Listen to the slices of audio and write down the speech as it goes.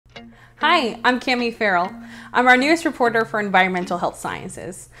Hi, I'm Cami Ferrell. I'm our newest reporter for Environmental Health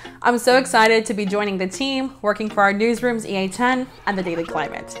Sciences. I'm so excited to be joining the team, working for our newsrooms EHS and the Daily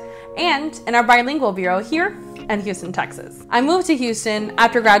Climate, and in our bilingual bureau here in Houston, Texas. I moved to Houston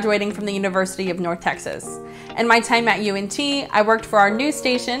after graduating from the University of North Texas. In my time at UNT, I worked for our news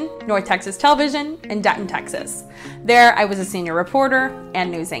station, North Texas Television, in Denton, Texas. There, I was a senior reporter and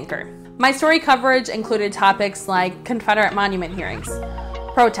news anchor. My story coverage included topics like Confederate monument hearings,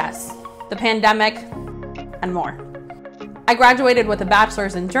 protests, the pandemic, and more. I graduated with a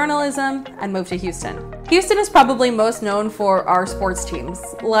bachelor's in journalism and moved to Houston. Houston is probably most known for our sports teams,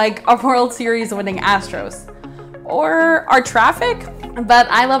 like our World Series winning Astros, or our traffic, but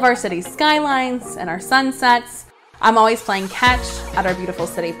I love our city's skylines and our sunsets. I'm always playing catch at our beautiful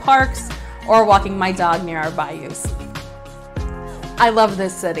city parks or walking my dog near our bayous. I love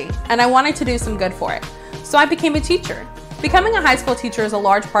this city, and I wanted to do some good for it, so I became a teacher. Becoming a high school teacher is a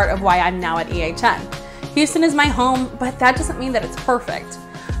large part of why I'm now at EHS. Houston is my home, but that doesn't mean that it's perfect.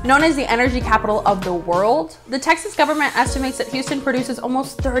 Known as the energy capital of the world, the Texas government estimates that Houston produces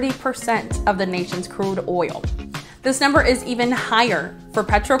almost 30% of the nation's crude oil. This number is even higher for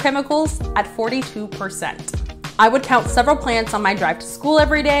petrochemicals at 42%. I would count several plants on my drive to school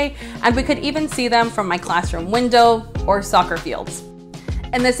every day, and we could even see them from my classroom window or soccer fields.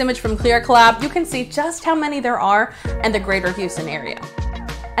 In this image from Clear Collab, you can see just how many there are in the greater Houston area.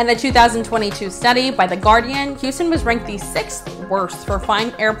 In a 2022 study by The Guardian, Houston was ranked the 6th worst for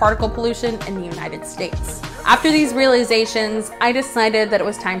fine air particle pollution in the United States. After these realizations, I decided that it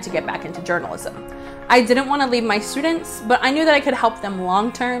was time to get back into journalism. I didn't want to leave my students, but I knew that I could help them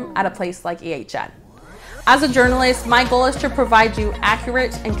long-term at a place like EHS. As a journalist, my goal is to provide you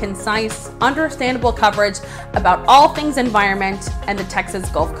accurate and concise, understandable coverage about all things environment and the Texas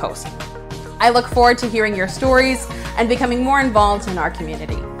Gulf Coast. I look forward to hearing your stories and becoming more involved in our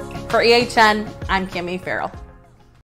community. For EHS, I'm Cami Ferrell.